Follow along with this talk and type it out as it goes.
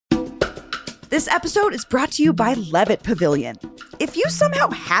This episode is brought to you by Levitt Pavilion. If you somehow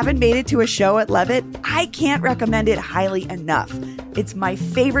haven't made it to a show at Levitt, I can't recommend it highly enough. It's my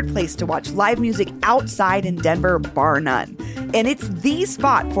favorite place to watch live music outside in Denver, bar none. And it's the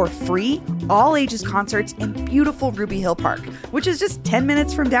spot for free, all-ages concerts in beautiful Ruby Hill Park, which is just 10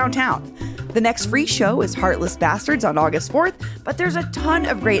 minutes from downtown. The next free show is Heartless Bastards on August 4th, but there's a ton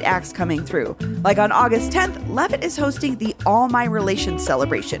of great acts coming through. Like on August 10th, Levitt is hosting the All My Relations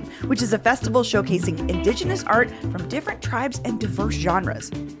Celebration, which is a festival showcasing indigenous art from different tribes and diverse genres.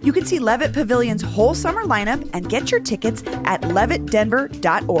 You can see Levitt Pavilion's whole summer lineup and get your tickets at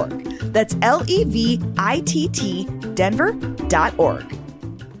levittdenver.org. That's Levitt Denver.org.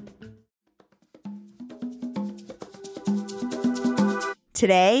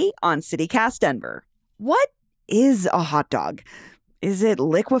 Today on CityCast Denver, what is a hot dog? Is it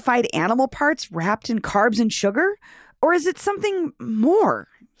liquefied animal parts wrapped in carbs and sugar? Or is it something more,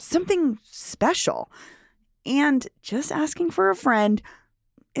 something special? And just asking for a friend,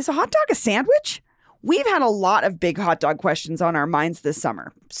 is a hot dog a sandwich? We've had a lot of big hot dog questions on our minds this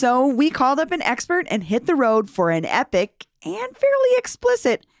summer. So we called up an expert and hit the road for an epic and fairly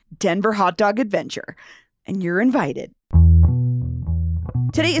explicit Denver hot dog adventure. And you're invited.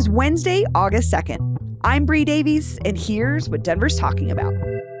 Today is Wednesday, August 2nd. I'm Bree Davies, and here's what Denver's talking about.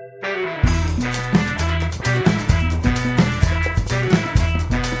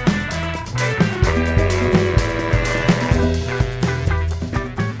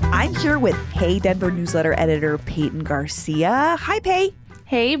 I'm here with Hey Denver newsletter editor Peyton Garcia. Hi, Pey.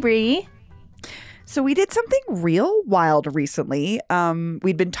 Hey, Bree. So we did something real wild recently.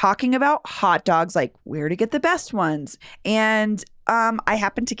 We'd been talking about hot dogs, like where to get the best ones. And I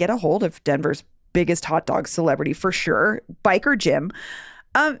happened to get a hold of Denver's biggest hot dog celebrity for sure, Biker Jim.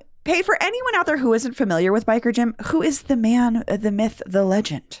 Pey, for anyone out there who isn't familiar with Biker Jim, who is the man, the myth, the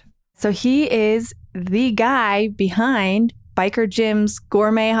legend? So he is the guy behind Biker Jim's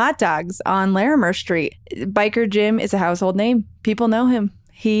Gourmet Hot Dogs on Larimer Street. Biker Jim is a household name. People know him.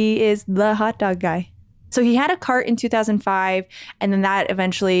 He is the hot dog guy. So he had a cart in 2005, and then that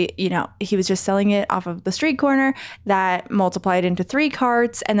eventually, he was just selling it off of the street corner. That multiplied into 3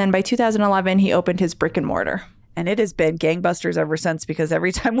 carts, and then by 2011, he opened his brick and mortar. And it has been gangbusters ever since, because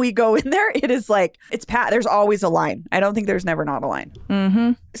every time we go in there, it is like, there's always a line. I don't think there's never not a line.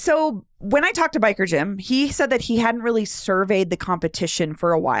 Mm-hmm. So when I talked to Biker Jim, he said that he hadn't really surveyed the competition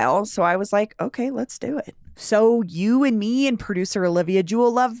for a while. So I was like, okay, let's do it. So you and me and producer Olivia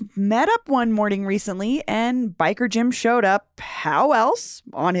Jewell Love met up one morning recently, and Biker Jim showed up. How else?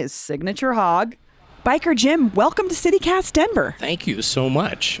 On his signature hog. Biker Jim, welcome to CityCast Denver. Thank you so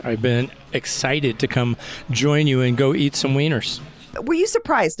much. I've been excited to come join you and go eat some wieners. Were you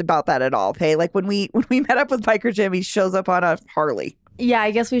surprised about that at all, Pey? Like when we met up with Biker Jim, he shows up on a Harley. Yeah, I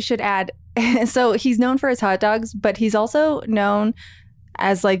guess we should add. So he's known for his hot dogs, but he's also known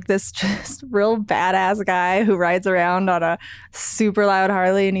as like this just real badass guy who rides around on a super loud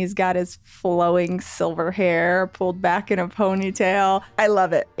Harley, and he's got his flowing silver hair pulled back in a ponytail. I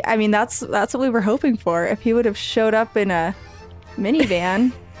love it. I mean, that's what we were hoping for. If he would have showed up in a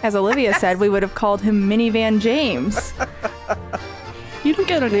minivan, as Olivia said, we would have called him Minivan James. You don't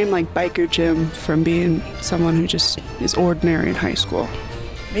get a name like Biker Jim from being someone who just is ordinary in high school.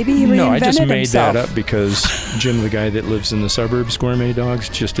 Maybe he reinvented No, I just made himself. that up because Jim, the guy that lives in the suburbs, Gourmet Dogs,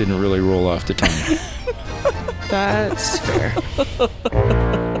 just didn't really roll off the tongue. That's fair.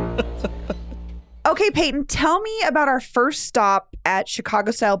 Okay, Peyton, tell me about our first stop at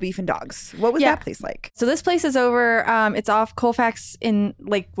Chicago-style beef and dogs. What was that place like? So this place is over, it's off Colfax in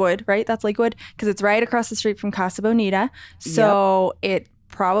Lakewood, right? That's Lakewood, because it's right across the street from Casa Bonita. So It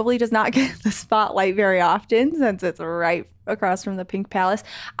probably does not get the spotlight very often since it's right across from the Pink Palace.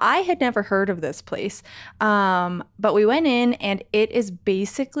 I had never heard of this place, but we went in, and it is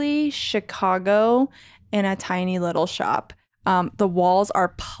basically Chicago in a tiny little shop. The walls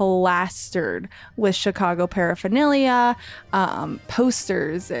are plastered with Chicago paraphernalia,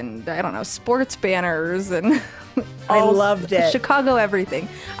 posters, and I don't know, sports banners, and I loved it. Chicago everything.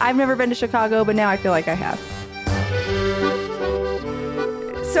 I've never been to Chicago, but now I feel like I have.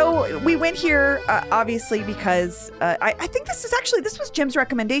 So we went here, obviously, because I think this was Jim's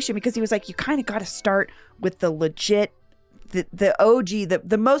recommendation, because he was like, you kind of got to start with the legit, the OG,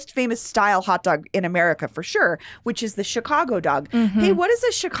 the most famous style hot dog in America for sure, which is the Chicago dog. Mm-hmm. Hey, what is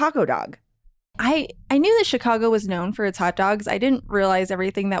a Chicago dog? I knew that Chicago was known for its hot dogs. I didn't realize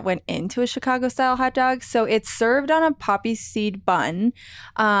everything that went into a Chicago style hot dog. So it's served on a poppy seed bun.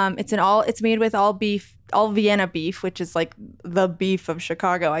 It's made with all beef, all Vienna beef, which is like the beef of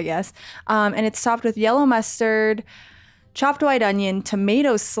Chicago, I guess. And it's topped with yellow mustard, chopped white onion,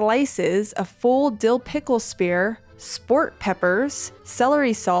 tomato slices, a full dill pickle spear, sport peppers,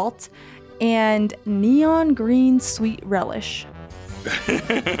 celery salt, and neon green sweet relish.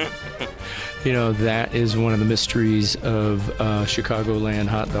 You know, that is one of the mysteries of Chicagoland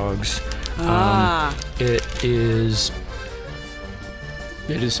hot dogs. It is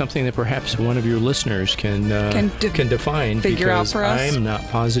something that perhaps one of your listeners can define, figure out because for us. I'm not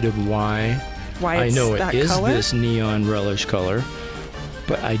positive why I it's know that it is color? this neon relish color,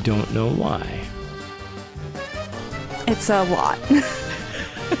 but I don't know why. It's a lot.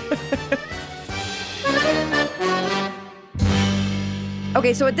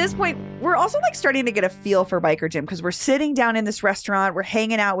 Okay, so at this point, we're also like starting to get a feel for Biker Jim because we're sitting down in this restaurant, we're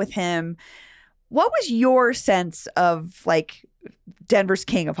hanging out with him. What was your sense of like Denver's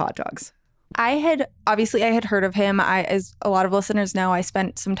king of hot dogs? I had heard of him. As a lot of listeners know, I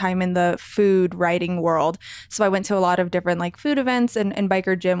spent some time in the food writing world. So I went to a lot of different like food events, and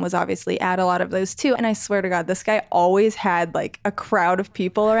Biker Jim was obviously at a lot of those too. And I swear to God, this guy always had like a crowd of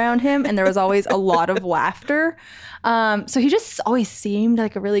people around him, and there was always a lot of laughter. So he just always seemed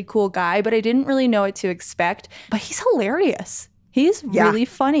like a really cool guy, but I didn't really know what to expect. But he's hilarious. He's really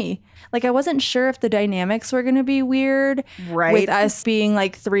funny. Like, I wasn't sure if the dynamics were going to be weird. Right. With us being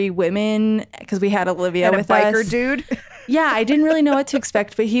like three women, because we had Olivia And with a biker us. dude. Yeah, I didn't really know what to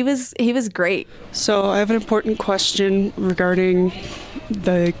expect, but he was great. So I have an important question regarding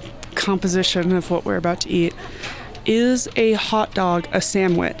the composition of what we're about to eat. Is a hot dog a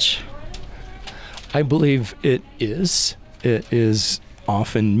sandwich? I believe it is. It is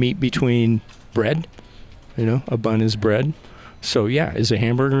often meat between bread. You know, a bun is bread. So yeah, is a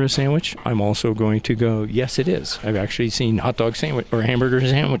hamburger a sandwich? I'm also going to go, yes, it is. I've actually seen hot dog sandwich or hamburger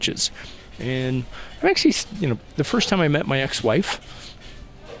sandwiches. And I've actually, you know, the first time I met my ex-wife,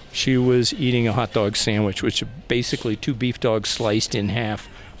 she was eating a hot dog sandwich, which is basically 2 beef dogs sliced in half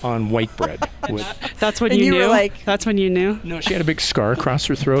on white bread. That's when And you knew? were like- That's when you knew? No, she had a big scar across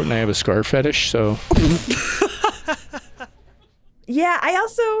her throat, and I have a scar fetish, so... Yeah,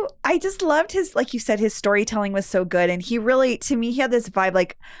 I just loved his, like you said, his storytelling was so good. And he really, to me, he had this vibe.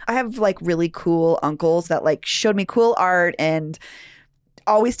 Like, I have like really cool uncles that like showed me cool art and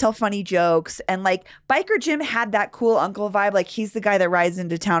always tell funny jokes. And like Biker Jim had that cool uncle vibe. Like, he's the guy that rides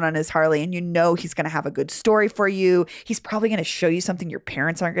into town on his Harley and you know he's going to have a good story for you. He's probably going to show you something your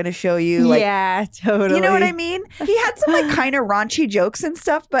parents aren't going to show you. Like, yeah, totally. you know what I mean? He had some like kind of raunchy jokes and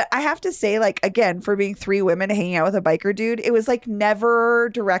stuff, but I have to say, like, again, for being 3 women hanging out with a biker dude, it was like never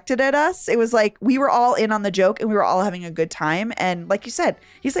directed at us. It was like we were all in on the joke and we were all having a good time. And like you said,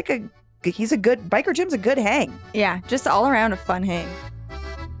 he's a good Biker Jim's a good hang. Yeah, just all around a fun hang.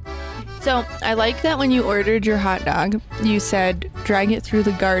 So I like that when you ordered your hot dog, you said drag it through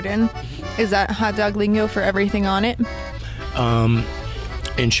the garden. Is that hot dog lingo for everything on it?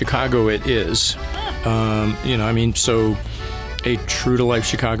 In Chicago, it is. You know, I mean, so a true to life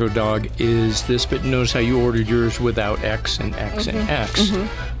Chicago dog is this, but notice how you ordered yours without X and X and X.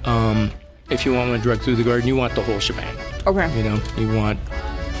 If you want one dragged through the garden, you want the whole shebang. Okay. You know, you want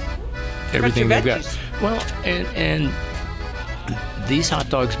everything they've got. Well, and these hot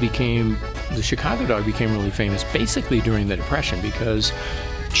dogs the Chicago dog became really famous basically during the Depression because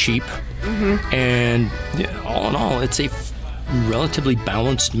cheap and all in all, it's a relatively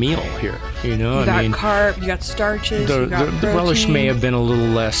balanced meal here. You know, You got carb, you got starches, you got the relish protein. may have been a little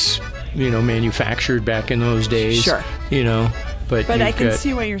less, you know, manufactured back in those days. Sure. You know, but I can got,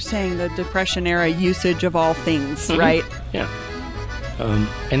 see what you're saying, the Depression era usage of all things, right? Yeah.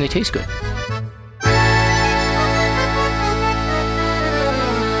 And they taste good.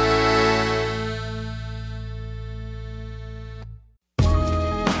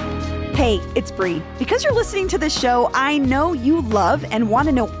 Hey, it's Bree. Because you're listening to this show, I know you love and want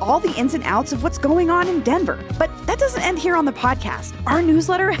to know all the ins and outs of what's going on in Denver. But that doesn't end here on the podcast. Our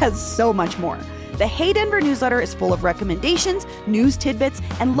newsletter has so much more. The Hey Denver newsletter is full of recommendations, news tidbits,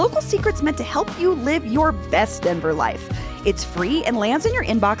 and local secrets meant to help you live your best Denver life. It's free and lands in your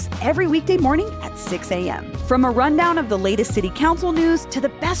inbox every weekday morning at 6 a.m. From a rundown of the latest city council news to the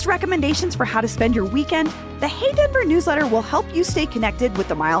best recommendations for how to spend your weekend, the Hey Denver newsletter will help you stay connected with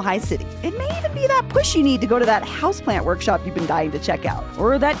the Mile High City. It may even be that push you need to go to that houseplant workshop you've been dying to check out,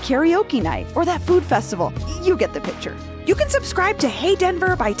 or that karaoke night, or that food festival. You get the picture. You can subscribe to Hey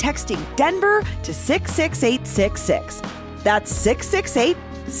Denver by texting Denver to 66866. That's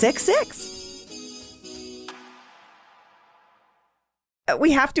 66866.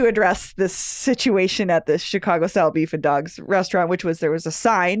 We have to address this situation at the Chicago Style Beef and Dogs restaurant, which was there was a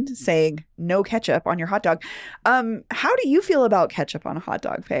sign saying no ketchup on your hot dog. How do you feel about ketchup on a hot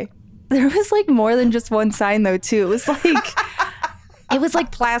dog, Faye? There was like more than just one sign though too. It was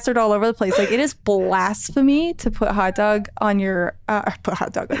like plastered all over the place. Like, it is blasphemy to put hot dog on your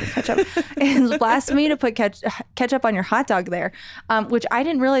ketchup. It is blasphemy to put ketchup on your hot dog there, which I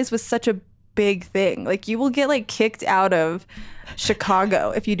didn't realize was such a big thing. Like, you will get like kicked out of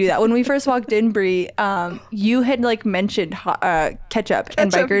Chicago if you do that. When we first walked in, Bree, you had like mentioned ketchup,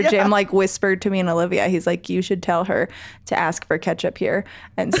 and Biker Jim like whispered to me and Olivia. He's like, you should tell her to ask for ketchup here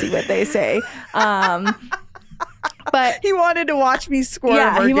and see what they say. But he wanted to watch me squirm.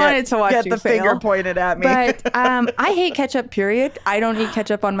 Yeah, he wanted to watch get you the fail. finger pointed at me. But I hate ketchup, period. I don't eat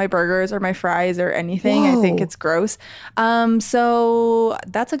ketchup on my burgers or my fries or anything. Whoa. I think it's gross. So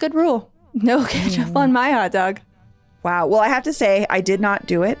that's a good rule. No ketchup on my hot dog. Wow. Well, I have to say, I did not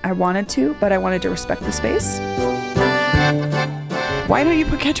do it. I wanted to, but I wanted to respect the space. Why don't you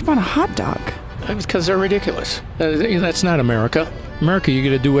put ketchup on a hot dog? It's because they're ridiculous. That's not America. America, you got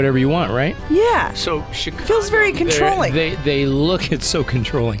to do whatever you want, right? Yeah. So Chicago feels very controlling. They look, it's so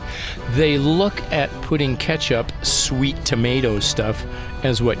controlling. They look at putting ketchup, sweet tomato stuff,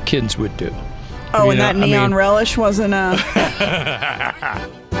 as what kids would do. Oh, and that neon relish wasn't a...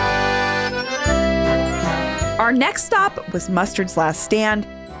 Our next stop was Mustard's Last Stand.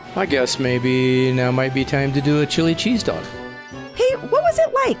 I guess maybe now might be time to do a chili cheese dog. Hey, what was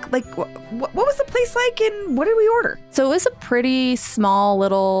it like? Like, what was the place like, and what did we order? So it was a pretty small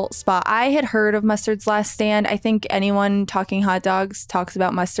little spot. I had heard of Mustard's Last Stand. I think anyone talking hot dogs talks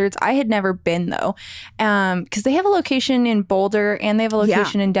about Mustard's. I had never been, though, because they have a location in Boulder and they have a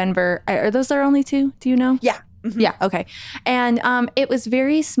location in Denver. Are those their only two? Do you know? Yeah. Mm-hmm. Yeah, okay. And it was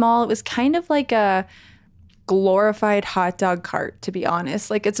very small. It was kind of like a glorified hot dog cart, to be honest.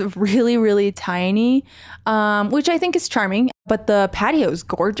 Like, it's really, really tiny, which I think is charming, but the patio is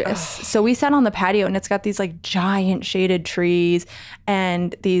gorgeous. So we sat on the patio, and it's got these like giant shaded trees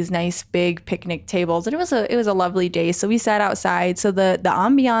and these nice big picnic tables, and it was a lovely day. So we sat outside. So the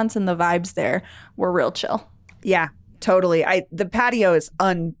ambiance and the vibes there were real chill. Yeah, totally. The patio is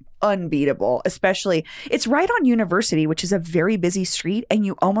unbeatable, especially it's right on University, which is a very busy street, and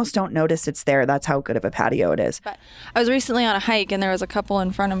you almost don't notice it's there. That's how good of a patio it is. But I was recently on a hike, and there was a couple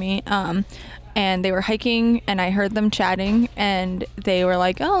in front of me, and they were hiking, and I heard them chatting, and they were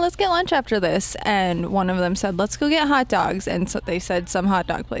like, oh, let's get lunch after this. And one of them said, let's go get hot dogs. And so they said some hot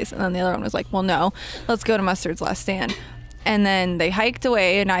dog place, and then the other one was like, well, no, let's go to Mustard's Last Stand. And then they hiked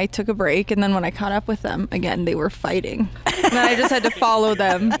away, and I took a break. And then when I caught up with them again, they were fighting. And then I just had to follow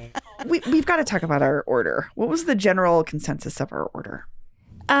them. We've got to talk about our order. What was the general consensus of our order?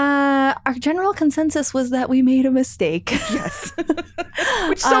 Our general consensus was that we made a mistake. Yes.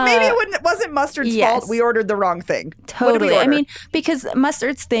 So maybe it wasn't Mustard's fault. We ordered the wrong thing. Totally. I mean, because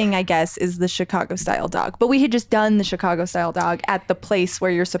Mustard's thing, I guess, is the Chicago style dog. But we had just done the Chicago style dog at the place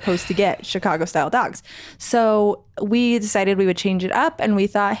where you're supposed to get Chicago style dogs. So we decided we would change it up, and we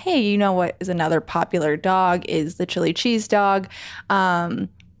thought, hey, you know what is another popular dog is the chili cheese dog.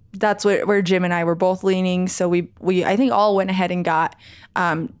 That's where Jim and I were both leaning. So we I think all went ahead and got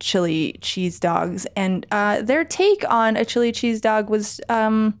chili cheese dogs, and their take on a chili cheese dog was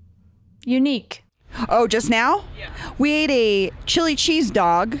unique. Oh, just now? Yeah. We ate a chili cheese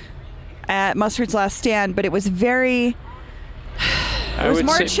dog at Mustard's Last Stand, but it was very... It was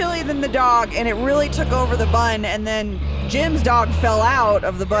more chili than the dog, and it really took over the bun, and then Jim's dog fell out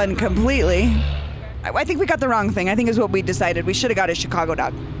of the bun completely. I think we got the wrong thing. I think is what we decided. We should have got a Chicago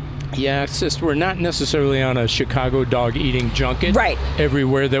dog. Yeah, it's just we're not necessarily on a Chicago dog eating junket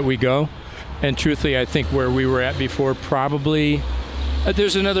everywhere that we go. And truthfully, I think where we were at before probably...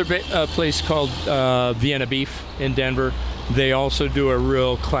 there's another place called Vienna Beef in Denver. They also do a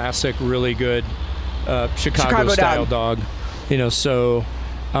real classic, really good Chicago-style dog. You know, so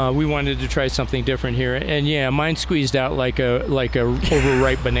we wanted to try something different here. And yeah, mine squeezed out like a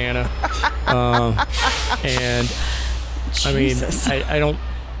overripe banana. And I mean, I don't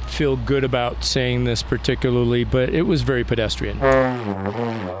feel good about saying this particularly, but it was very pedestrian.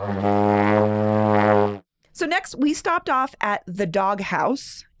 So next, we stopped off at the Dog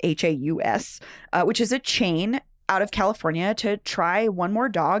House, Haus, which is a chain out of California, to try one more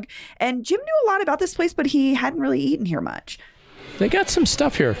dog. And Jim knew a lot about this place, but he hadn't really eaten here much. They got some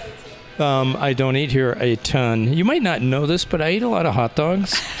stuff here. I don't eat here a ton. You might not know this, but I eat a lot of hot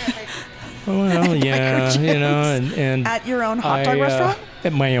dogs. Well, yeah, you know, and at your own hot dog restaurant?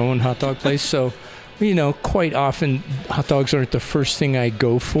 At my own hot dog place. So, you know, quite often hot dogs aren't the first thing I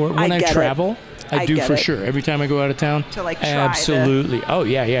go for when I travel. I do for sure. Every time I go out of town. To like try absolutely. Oh,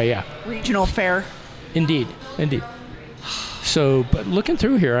 yeah. Regional fare. Indeed. So, but looking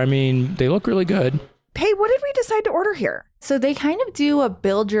through here, I mean, they look really good. Hey, what did we decide to order here? So they kind of do a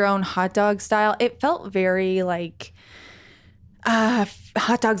build your own hot dog style. It felt very like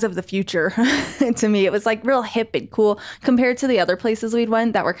hot dogs of the future to me. It was like real hip and cool compared to the other places we'd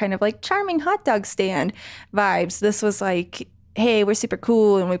went that were kind of like charming hot dog stand vibes. This was like, hey, we're super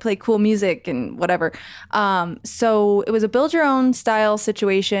cool and we play cool music and whatever. So it was a build your own style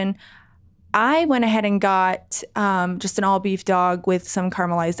situation. I went ahead and got just an all beef dog with some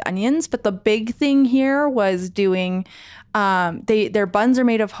caramelized onions. But the big thing here was doing, their buns are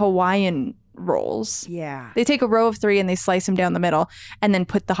made of Hawaiian rolls. Yeah. They take a row of 3 and they slice them down the middle and then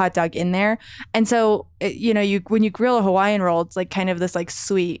put the hot dog in there. And so, when you grill a Hawaiian roll, it's like kind of this like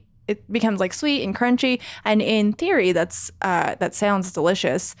sweet, it becomes like sweet and crunchy. And in theory, that sounds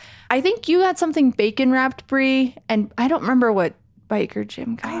delicious. I think you got something bacon wrapped, Bree, and I don't remember what Biker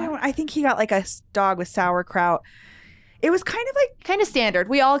Jim got. I think he got like a dog with sauerkraut. It was kind of standard.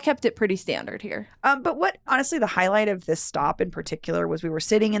 We all kept it pretty standard here. But what, honestly, the highlight of this stop in particular was we were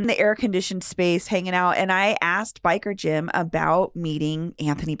sitting in the air-conditioned space hanging out, and I asked Biker Jim about meeting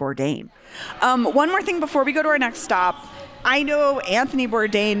Anthony Bourdain. One more thing before we go to our next stop. I know Anthony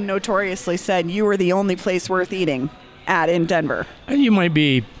Bourdain notoriously said you were the only place worth eating at in Denver. You might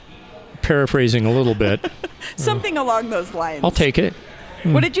be paraphrasing a little bit. Something along those lines. I'll take it.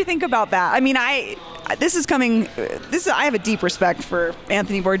 What did you think about that? I mean, I have a deep respect for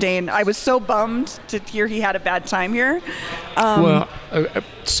Anthony Bourdain. I was so bummed to hear he had a bad time here.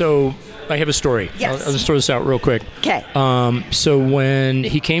 So I have a story. Yes. I'll just throw this out real quick. Okay. So when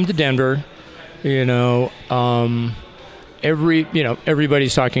he came to Denver,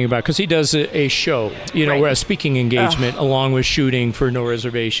 everybody's talking about, because he does a show, Right. a speaking engagement along with shooting for No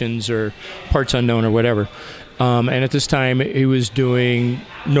Reservations or Parts Unknown or whatever. And at this time, he was doing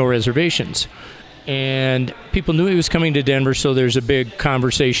No Reservations. And people knew he was coming to Denver, so there's a big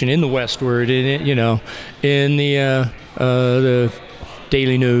conversation in the Westward, in the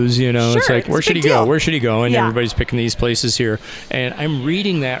Daily News, it's like, where should he go? Where should he go? And everybody's picking these places here. And I'm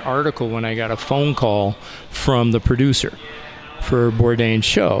reading that article when I got a phone call from the producer for Bourdain's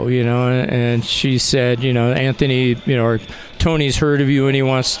show, and she said, Anthony, or Tony's heard of you and he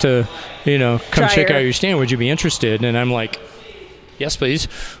wants to, come check out your stand. Would you be interested? And I'm like, yes, please.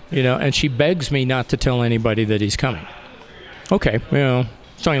 And she begs me not to tell anybody that he's coming. Okay.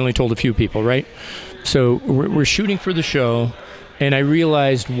 So I only told a few people, right? So we're shooting for the show, and I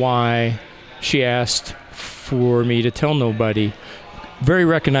realized why she asked for me to tell nobody. Very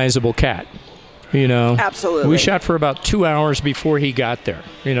recognizable cat. Absolutely. We shot for about 2 hours before he got there,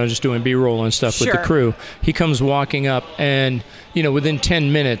 just doing B-roll and stuff with the crew. He comes walking up, and, within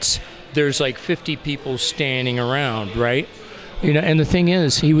 10 minutes, there's like 50 people standing around, right? And the thing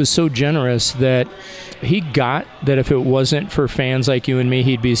is, he was so generous that he got that if it wasn't for fans like you and me,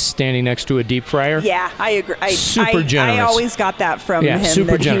 he'd be standing next to a deep fryer. Yeah, I agree. Super generous. I always got that from him.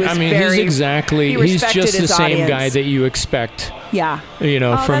 Super generous. He's just the same guy that you expect. Yeah.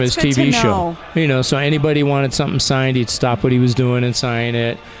 From his TV show. So anybody wanted something signed, he'd stop what he was doing and sign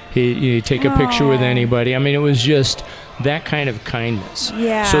it. He'd take a picture with anybody. I mean, it was just that kind of kindness.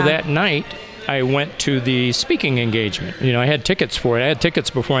 Yeah. So that night, I went to the speaking engagement. I had tickets for it. I had tickets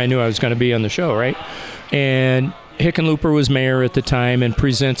before I knew I was going to be on the show, right? And Hickenlooper was mayor at the time and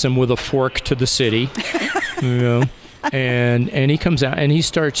presents him with a fork to the city. And he comes out and he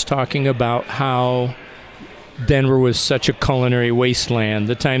starts talking about how Denver was such a culinary wasteland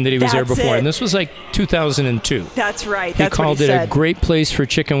the time that he was there before. And this was like 2002. That's right. He called it a great place for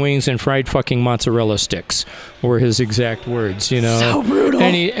chicken wings and fried fucking mozzarella sticks, were his exact words, So brutal.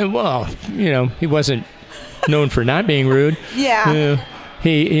 And he wasn't known for not being rude. Yeah.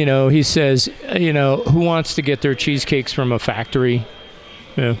 He says, who wants to get their cheesecakes from a factory?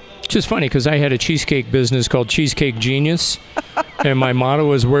 Which is funny because I had a cheesecake business called Cheesecake Genius. And my motto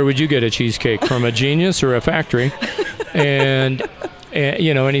was, where would you get a cheesecake? From a genius or a factory? And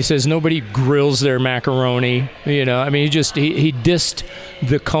he says, nobody grills their macaroni. He dissed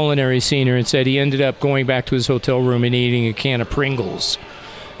the culinary scene and said he ended up going back to his hotel room and eating a can of Pringles.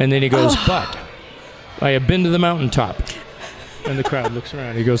 And then he goes, but I have been to the mountaintop. And the crowd looks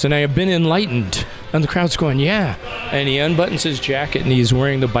around. He goes, and I have been enlightened. And the crowd's going, yeah. And he unbuttons his jacket, and he's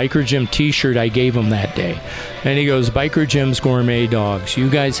wearing the Biker Jim T-shirt I gave him that day. And he goes, Biker Jim's Gourmet Dogs. You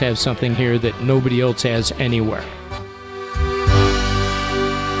guys have something here that nobody else has anywhere.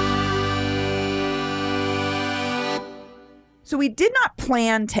 So we did not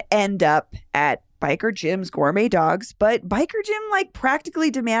plan to end up at Biker Jim's Gourmet Dogs, but Biker Jim practically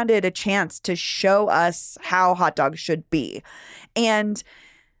demanded a chance to show us how hot dogs should be. And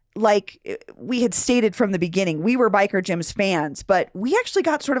like we had stated from the beginning, we were Biker Jim's fans, but we actually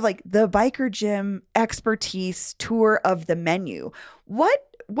got sort of like the Biker Jim expertise tour of the menu. What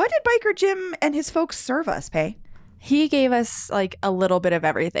did Biker Jim and his folks serve us, Pay? He gave us like a little bit of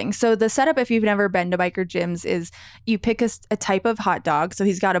everything. So the setup, if you've never been to Biker Jim's, is you pick a type of hot dog. So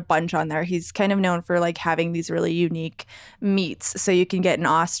he's got a bunch on there. He's kind of known for like having these really unique meats. So you can get an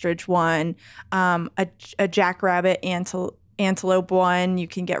ostrich one, a jackrabbit antelope one. You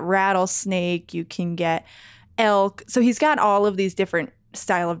can get rattlesnake. You can get elk. So he's got all of these different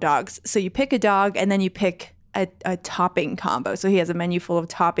style of dogs. So you pick a dog and then you pick a topping combo. So he has a menu full of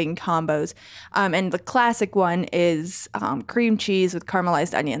topping combos. And the classic one is cream cheese with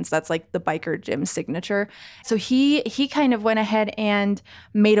caramelized onions. That's like the Biker Jim signature. So he kind of went ahead and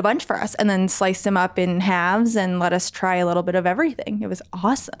made a bunch for us and then sliced them up in halves and let us try a little bit of everything. It was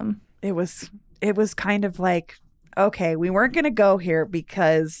awesome. It was kind of like, okay, we weren't going to go here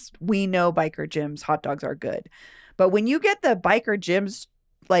because we know Biker Jim's hot dogs are good. But when you get the Biker Jim's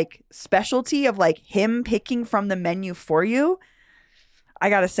like specialty of like him picking from the menu for you, I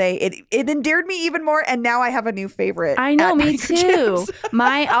gotta say it endeared me even more, and now I have a new favorite. I know, me Biker too. Jim's.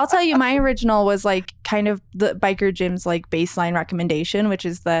 I'll tell you, my original was like kind of the Biker Jim's like baseline recommendation, which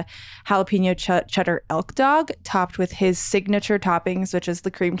is the jalapeno cheddar elk dog topped with his signature toppings, which is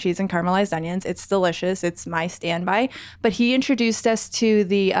the cream cheese and caramelized onions. It's delicious. It's my standby. But he introduced us to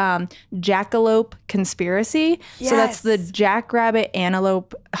the jackalope conspiracy. Yes. So that's the jackrabbit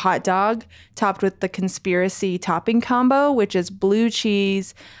antelope hot dog topped with the conspiracy topping combo, which is blue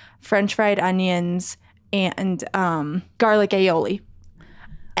cheese, French fried onions, and garlic aioli.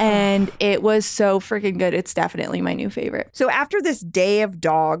 And it was so freaking good. It's definitely my new favorite. So after this day of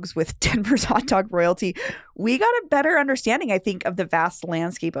dogs with Denver's hot dog royalty, we got a better understanding, I think, of the vast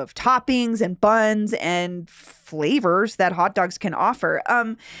landscape of toppings and buns and flavors that hot dogs can offer.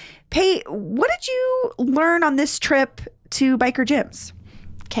 Pay, what did you learn on this trip to Biker Jim's?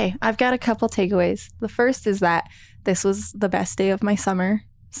 Okay, I've got a couple takeaways. The first is that this was the best day of my summer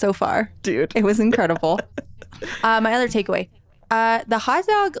so far. Dude. It was incredible. My other takeaway, the hot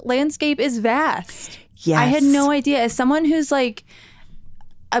dog landscape is vast. Yes. I had no idea. As someone who's like,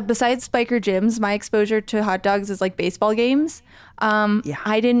 besides Biker Jim's, my exposure to hot dogs is like baseball games.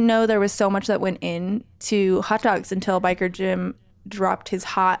 I didn't know there was so much that went into hot dogs until Biker Jim dropped his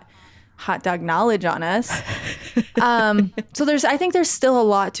hot dog knowledge on us. So I think there's still a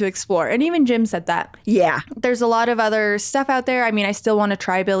lot to explore. And even Jim said that. Yeah. There's a lot of other stuff out there. I mean, I still want to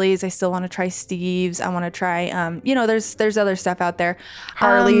try Billy's. I still want to try Steve's. I want to try, there's other stuff out there.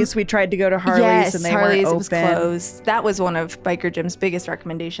 Harley's. We tried to go to Harley's yes, and they Harley's, weren't open. It was closed. That was one of Biker Jim's biggest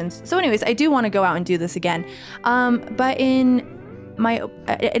recommendations. So anyways, I do want to go out and do this again. But in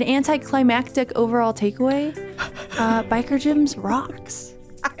an anticlimactic overall takeaway, Biker Jim's rocks.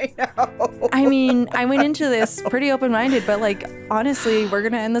 I know. I mean, I went into this pretty open-minded, but like, honestly, we're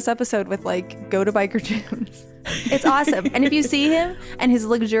going to end this episode with like, go to Biker Jim's. It's awesome. And if you see him and his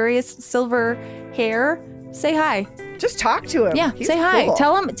luxurious silver hair, say hi. Just talk to him. Yeah, He's say hi. cool.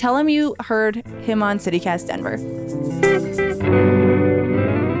 Tell him you heard him on CityCast Denver.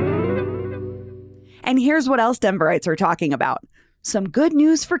 And here's what else Denverites are talking about. Some good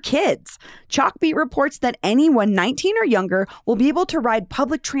news for kids. Chalkbeat reports that anyone 19 or younger will be able to ride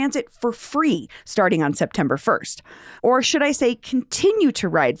public transit for free starting on September 1st. Or should I say continue to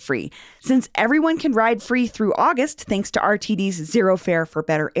ride free, since everyone can ride free through August thanks to RTD's Zero Fare for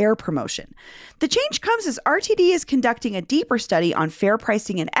Better Air promotion. The change comes as RTD is conducting a deeper study on fare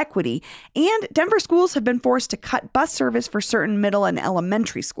pricing and equity, and Denver schools have been forced to cut bus service for certain middle and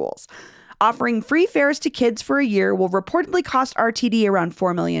elementary schools. Offering free fares to kids for a year will reportedly cost RTD around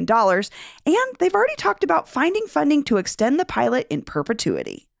 $4 million, and they've already talked about finding funding to extend the pilot in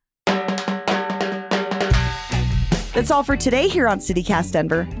perpetuity. That's all for today here on CityCast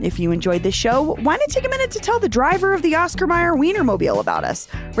Denver. If you enjoyed this show, why not take a minute to tell the driver of the Oscar Mayer Wiener Mobile about us?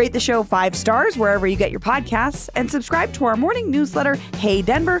 Rate the show 5 stars wherever you get your podcasts, and subscribe to our morning newsletter, Hey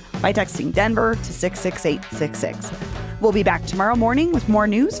Denver, by texting Denver to 66866. We'll be back tomorrow morning with more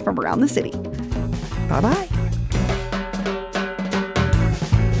news from around the city. Bye-bye.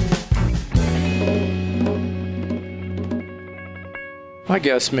 I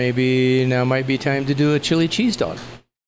guess maybe now might be time to do a chili cheese dog.